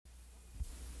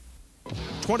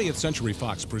20th Century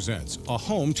Fox presents a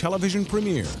home television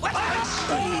premiere. What?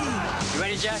 You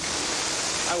ready, Jack?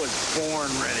 I was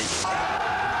born ready.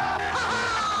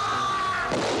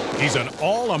 He's an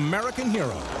all-American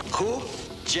hero. Who?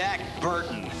 Jack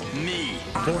Burton. Me.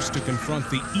 Forced to confront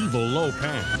the evil Lo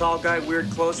Pan. Tall guy, weird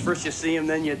clothes. First you see him,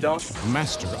 then you don't.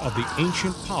 Master of the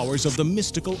ancient powers of the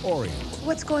mystical Orient.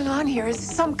 What's going on here? Is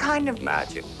this some kind of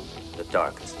Magic. The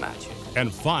darkest magic.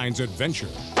 And finds adventure,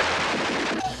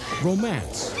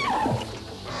 romance,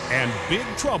 and big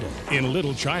trouble in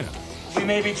Little China. We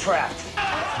may be trapped.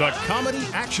 The comedy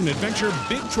action adventure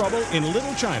Big Trouble in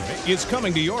Little China is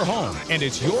coming to your home, and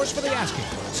it's yours for the asking.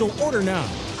 So order now.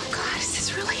 Oh God, is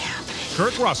this really happening?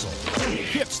 Kurt Russell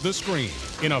hits the screen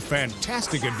in a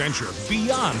fantastic adventure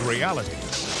beyond reality.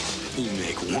 You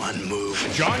make one move.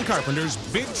 John Carpenter's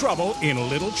Big Trouble in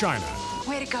Little China.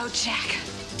 Way to go, Jack.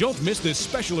 Don't miss this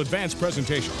special advance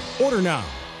presentation. Order now